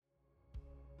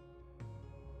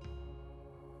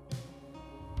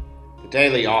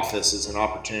daily office is an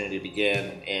opportunity to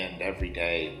begin and end every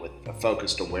day with a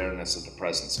focused awareness of the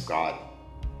presence of God.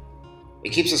 It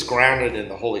keeps us grounded in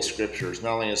the Holy Scriptures,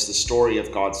 not only as the story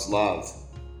of God's love,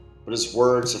 but as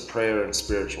words of prayer and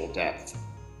spiritual depth.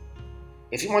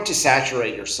 If you want to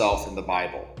saturate yourself in the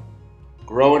Bible,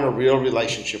 grow in a real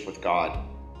relationship with God,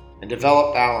 and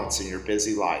develop balance in your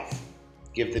busy life,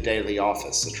 give the daily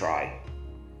office a try.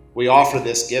 We offer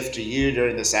this gift to you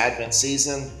during this Advent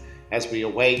season as we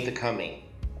await the coming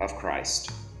of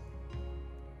Christ.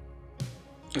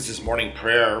 This is morning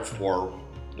prayer for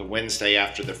the Wednesday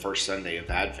after the first Sunday of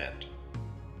Advent.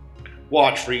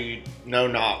 Watch, for you know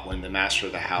not when the master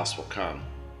of the house will come,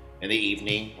 in the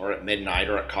evening, or at midnight,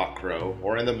 or at cockcrow,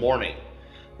 or in the morning,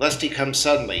 lest he come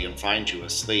suddenly and find you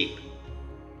asleep.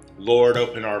 Lord,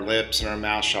 open our lips, and our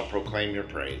mouth shall proclaim your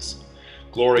praise.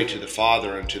 Glory to the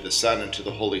Father, and to the Son, and to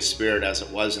the Holy Spirit, as it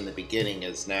was in the beginning,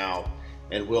 is now,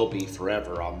 and will be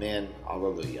forever. Amen.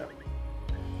 Alleluia.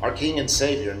 Our King and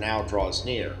Savior now draws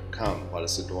near. Come, let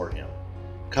us adore him.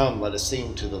 Come, let us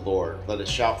sing to the Lord. Let us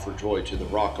shout for joy to the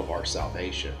rock of our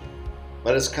salvation.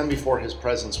 Let us come before his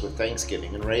presence with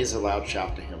thanksgiving and raise a loud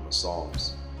shout to him with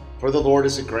psalms. For the Lord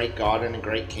is a great God and a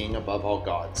great King above all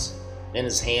gods. In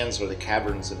his hands are the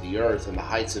caverns of the earth, and the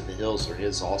heights of the hills are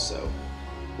his also.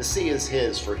 The sea is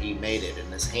his, for he made it,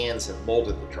 and his hands have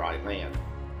molded the dry land.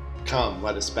 Come,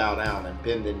 let us bow down and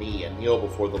bend the knee and kneel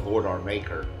before the Lord our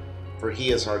Maker. For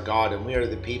he is our God, and we are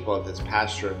the people of his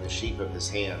pasture and the sheep of his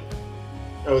hand.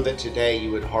 Oh, that today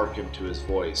you would hearken to his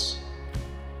voice.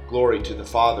 Glory to the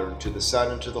Father, and to the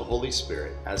Son, and to the Holy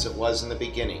Spirit, as it was in the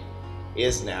beginning,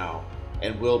 is now,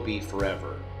 and will be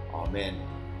forever. Amen.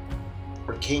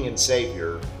 Our King and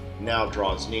Savior now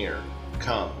draws near.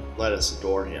 Come, let us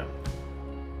adore him.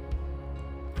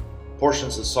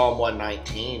 Portions of Psalm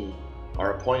 119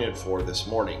 are appointed for this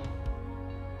morning.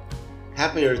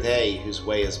 Happy are they whose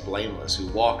way is blameless, who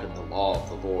walk in the law of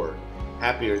the Lord.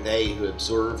 Happy are they who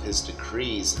observe his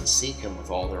decrees and seek him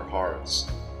with all their hearts,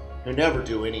 who never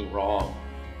do any wrong,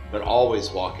 but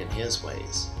always walk in his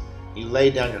ways. You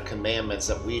laid down your commandments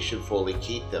that we should fully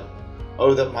keep them.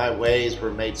 Oh, that my ways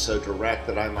were made so direct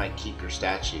that I might keep your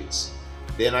statutes.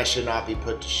 Then I should not be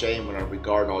put to shame when I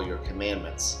regard all your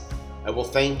commandments. I will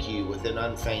thank you with an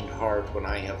unfeigned heart when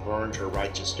I have learned your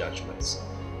righteous judgments.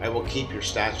 I will keep your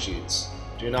statutes.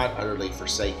 Do not utterly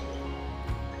forsake me.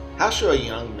 How shall a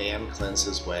young man cleanse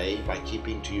his way? By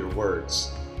keeping to your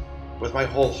words. With my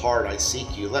whole heart I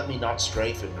seek you. Let me not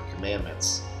stray from your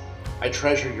commandments. I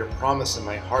treasure your promise in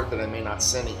my heart that I may not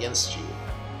sin against you.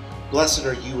 Blessed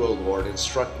are you, O Lord.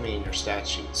 Instruct me in your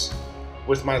statutes.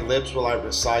 With my lips will I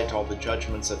recite all the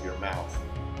judgments of your mouth.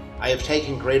 I have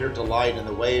taken greater delight in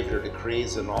the way of your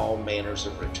decrees than all manners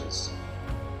of riches.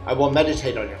 I will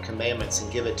meditate on your commandments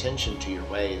and give attention to your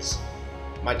ways.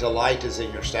 My delight is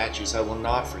in your statutes. I will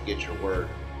not forget your word.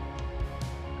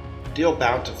 Deal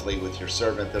bountifully with your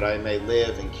servant, that I may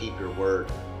live and keep your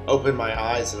word. Open my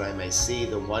eyes that I may see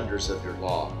the wonders of your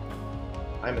law.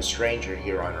 I am a stranger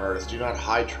here on earth. Do not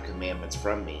hide your commandments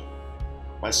from me.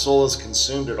 My soul is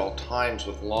consumed at all times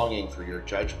with longing for your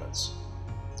judgments.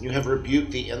 You have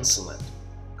rebuked the insolent.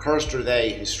 Cursed are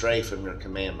they who stray from your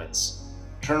commandments.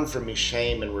 Turn from me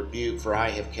shame and rebuke, for I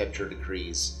have kept your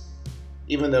decrees.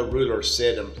 Even though rulers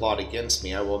sit and plot against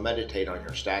me, I will meditate on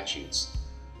your statutes.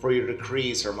 For your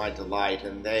decrees are my delight,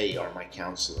 and they are my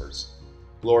counselors.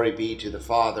 Glory be to the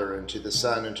Father, and to the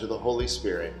Son, and to the Holy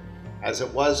Spirit, as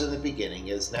it was in the beginning,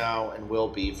 is now, and will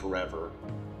be forever.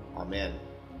 Amen.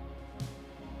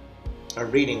 A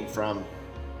reading from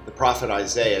the prophet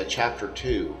Isaiah, chapter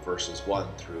 2, verses 1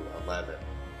 through 11.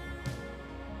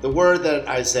 The word that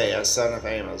Isaiah, son of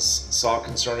Amos, saw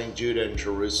concerning Judah and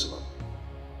Jerusalem.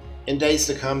 In days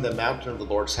to come, the mountain of the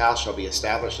Lord's house shall be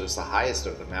established as the highest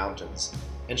of the mountains,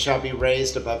 and shall be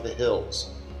raised above the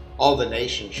hills. All the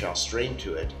nations shall stream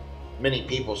to it. Many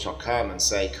people shall come and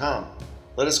say, Come,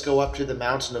 let us go up to the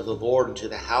mountain of the Lord, and to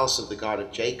the house of the God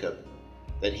of Jacob,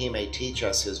 that he may teach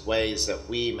us his ways, that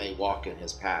we may walk in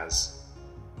his paths.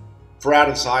 For out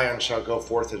of Zion shall go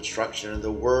forth instruction, and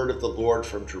the word of the Lord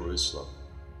from Jerusalem.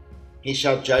 He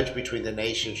shall judge between the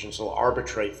nations, and shall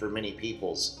arbitrate for many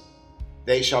peoples.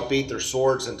 They shall beat their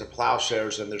swords into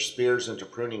plowshares, and their spears into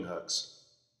pruning hooks.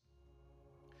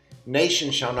 Nation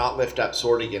shall not lift up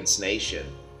sword against nation,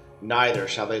 neither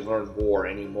shall they learn war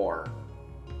any more.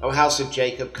 O house of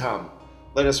Jacob, come,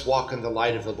 let us walk in the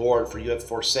light of the Lord, for you have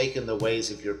forsaken the ways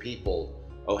of your people,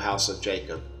 O house of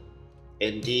Jacob.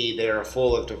 Indeed, they are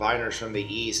full of diviners from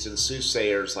the east, and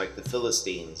soothsayers like the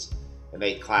Philistines, and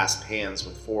they clasp hands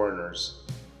with foreigners.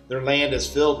 Their land is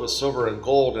filled with silver and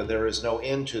gold, and there is no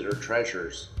end to their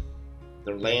treasures.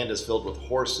 Their land is filled with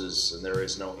horses, and there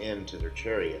is no end to their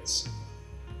chariots.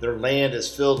 Their land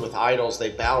is filled with idols. They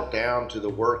bow down to the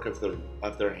work of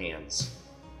their hands,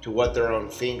 to what their own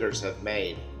fingers have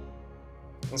made.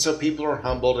 And so people are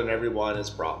humbled, and everyone is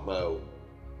brought low.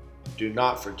 Do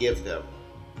not forgive them.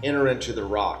 Enter into the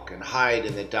rock, and hide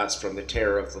in the dust from the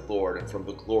terror of the Lord and from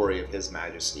the glory of his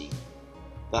majesty.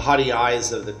 The haughty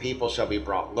eyes of the people shall be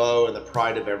brought low, and the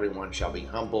pride of everyone shall be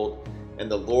humbled,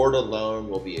 and the Lord alone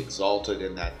will be exalted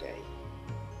in that day.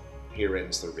 Here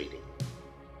ends the reading.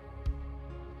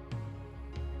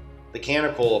 The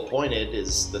canticle appointed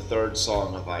is the third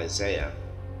song of Isaiah.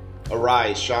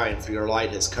 Arise, shine, for your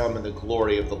light has come, and the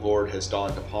glory of the Lord has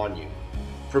dawned upon you.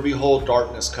 For behold,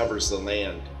 darkness covers the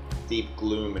land, deep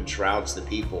gloom enshrouds the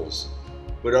peoples.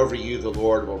 But over you the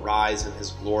Lord will rise, and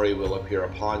his glory will appear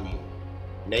upon you.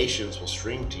 Nations will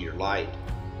stream to your light,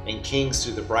 and kings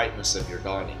to the brightness of your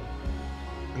dawning.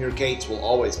 Your gates will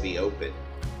always be open,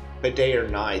 but day or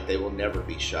night they will never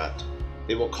be shut.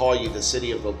 They will call you the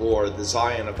city of the Lord, the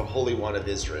Zion of the Holy One of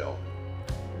Israel.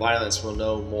 Violence will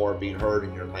no more be heard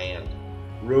in your land,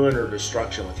 ruin or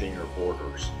destruction within your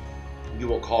borders. You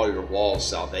will call your walls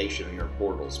salvation and your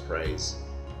portals praise.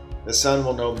 The sun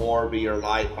will no more be your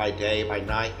light by day. By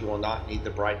night you will not need the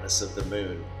brightness of the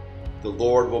moon. The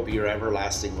Lord will be your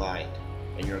everlasting light,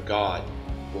 and your God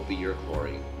will be your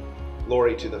glory.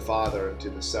 Glory to the Father, and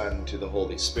to the Son, and to the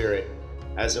Holy Spirit,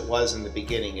 as it was in the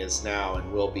beginning, is now,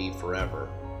 and will be forever.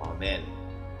 Amen.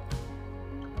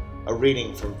 A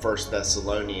reading from 1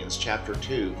 Thessalonians chapter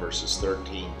 2, verses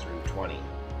 13 through 20.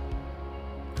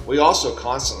 We also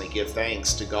constantly give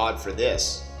thanks to God for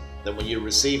this, that when you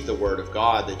received the word of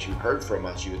God that you heard from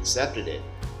us, you accepted it,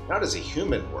 not as a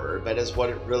human word, but as what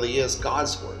it really is,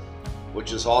 God's word,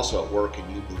 which is also at work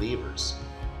in you believers.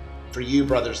 For you,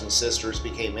 brothers and sisters,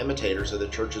 became imitators of the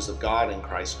churches of God in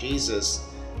Christ Jesus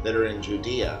that are in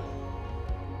Judea.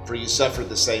 For you suffered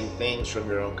the same things from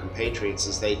your own compatriots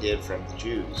as they did from the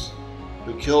Jews,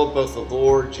 who killed both the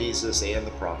Lord Jesus and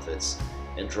the prophets,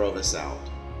 and drove us out.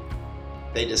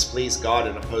 They displease God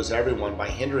and oppose everyone by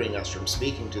hindering us from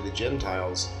speaking to the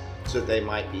Gentiles so that they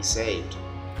might be saved.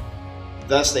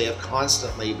 Thus they have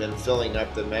constantly been filling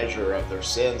up the measure of their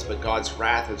sins, but God's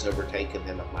wrath has overtaken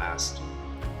them at last.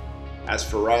 As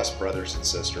for us, brothers and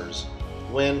sisters,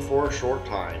 when for a short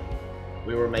time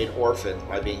we were made orphans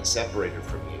by being separated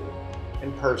from you,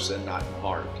 in person, not in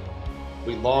heart,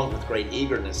 we longed with great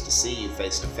eagerness to see you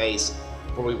face to face,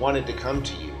 for we wanted to come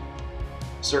to you.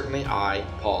 Certainly I,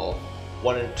 Paul,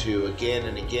 wanted to again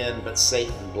and again, but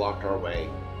Satan blocked our way.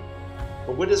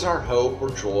 For what is our hope or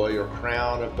joy or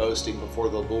crown of boasting before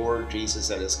the Lord Jesus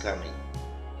at his coming?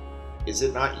 Is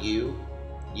it not you?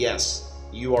 Yes,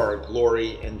 you are our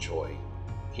glory and joy.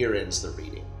 Here ends the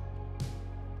reading.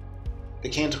 The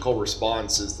canticle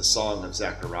response is the song of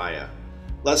Zechariah.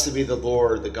 Blessed be the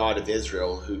Lord, the God of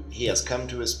Israel, who he has come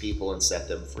to his people and set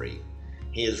them free.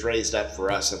 He has raised up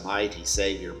for us a mighty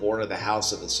Savior, born of the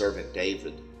house of his servant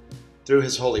David. Through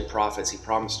his holy prophets he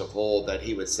promised of old that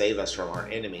he would save us from our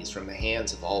enemies, from the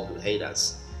hands of all who hate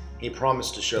us. He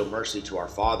promised to show mercy to our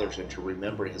fathers and to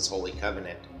remember his holy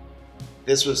covenant.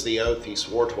 This was the oath he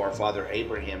swore to our father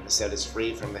Abraham, to set us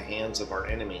free from the hands of our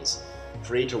enemies,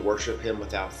 free to worship him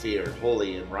without fear,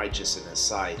 holy and righteous in his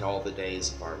sight all the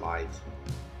days of our life.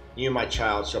 You, my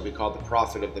child, shall be called the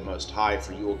prophet of the Most High,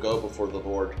 for you will go before the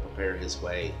Lord to prepare his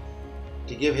way,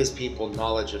 to give his people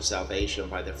knowledge of salvation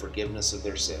by the forgiveness of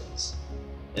their sins.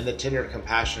 In the tender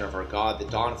compassion of our God, the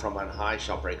dawn from on high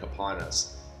shall break upon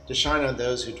us, to shine on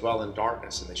those who dwell in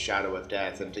darkness and the shadow of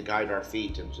death, and to guide our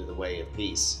feet into the way of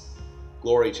peace.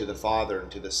 Glory to the Father,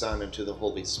 and to the Son, and to the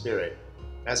Holy Spirit,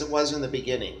 as it was in the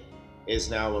beginning,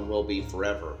 is now, and will be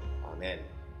forever. Amen.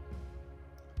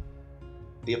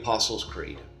 The Apostles'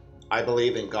 Creed. I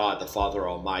believe in God, the Father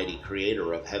Almighty,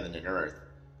 creator of heaven and earth.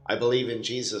 I believe in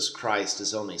Jesus Christ,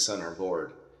 his only Son, our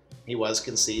Lord. He was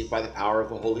conceived by the power of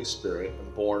the Holy Spirit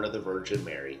and born of the Virgin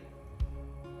Mary.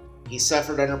 He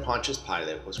suffered under Pontius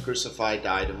Pilate, was crucified,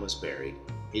 died, and was buried.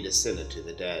 He descended to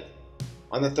the dead.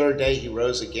 On the third day he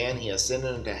rose again. He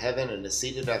ascended into heaven and is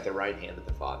seated at the right hand of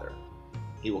the Father.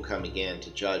 He will come again to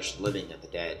judge the living and the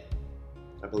dead.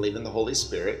 I believe in the Holy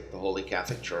Spirit, the Holy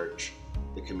Catholic Church,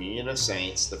 the communion of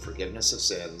saints, the forgiveness of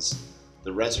sins,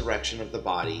 the resurrection of the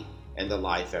body, and the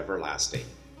life everlasting.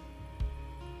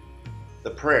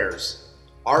 The prayers.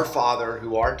 Our Father,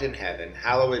 who art in heaven,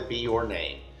 hallowed be your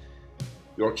name.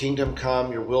 Your kingdom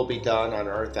come, your will be done on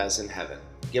earth as in heaven.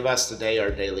 Give us today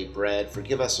our daily bread.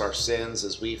 Forgive us our sins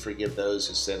as we forgive those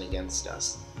who sin against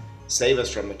us. Save us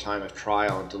from the time of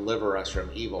trial and deliver us from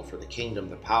evil, for the kingdom,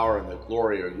 the power, and the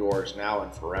glory are yours now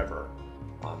and forever.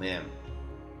 Amen.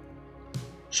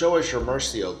 Show us your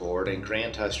mercy, O Lord, and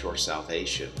grant us your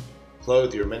salvation.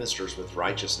 Clothe your ministers with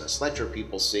righteousness. Let your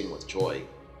people sing with joy.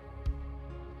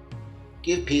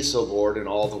 Give peace, O Lord, in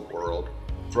all the world,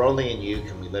 for only in you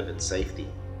can we live in safety.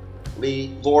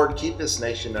 Lord, keep this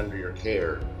nation under your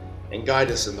care, and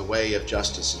guide us in the way of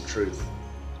justice and truth.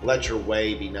 Let your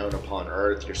way be known upon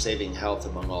earth, your saving health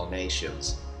among all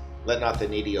nations. Let not the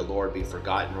needy, O Lord, be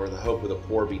forgotten, or the hope of the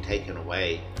poor be taken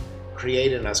away.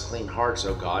 Create in us clean hearts,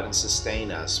 O God, and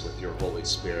sustain us with your Holy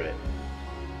Spirit.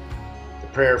 The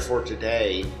prayer for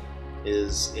today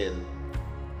is in,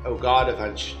 O God of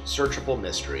unsearchable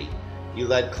mystery, you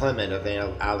led Clement of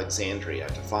Alexandria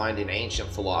to find in ancient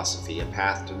philosophy a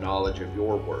path to knowledge of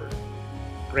your word.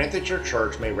 Grant that your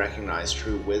church may recognize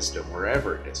true wisdom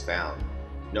wherever it is found,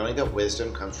 knowing that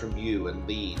wisdom comes from you and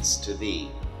leads to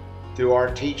thee. Through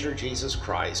our teacher Jesus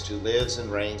Christ, who lives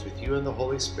and reigns with you in the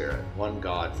Holy Spirit, one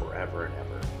God forever and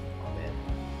ever. Amen.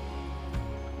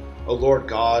 O Lord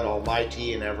God,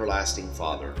 almighty and everlasting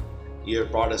Father, you have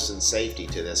brought us in safety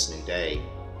to this new day.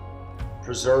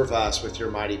 Preserve us with your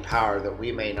mighty power that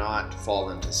we may not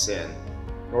fall into sin,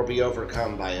 nor be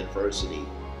overcome by adversity.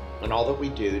 In all that we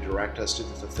do, direct us to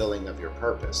the fulfilling of your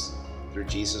purpose, through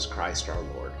Jesus Christ our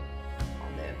Lord.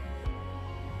 Amen.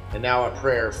 And now a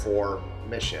prayer for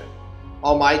mission.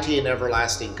 Almighty and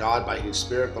everlasting God, by whose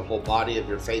Spirit the whole body of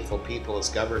your faithful people is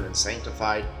governed and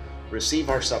sanctified, receive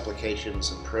our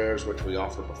supplications and prayers which we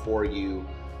offer before you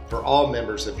for all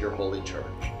members of your holy church,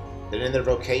 that in their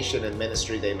vocation and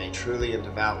ministry they may truly and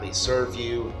devoutly serve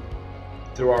you,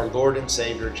 through our Lord and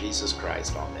Savior Jesus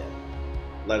Christ. Amen.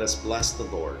 Let us bless the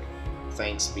Lord.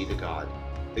 Thanks be to God.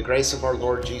 The grace of our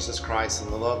Lord Jesus Christ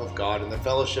and the love of God and the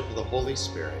fellowship of the Holy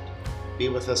Spirit be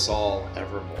with us all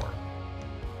evermore.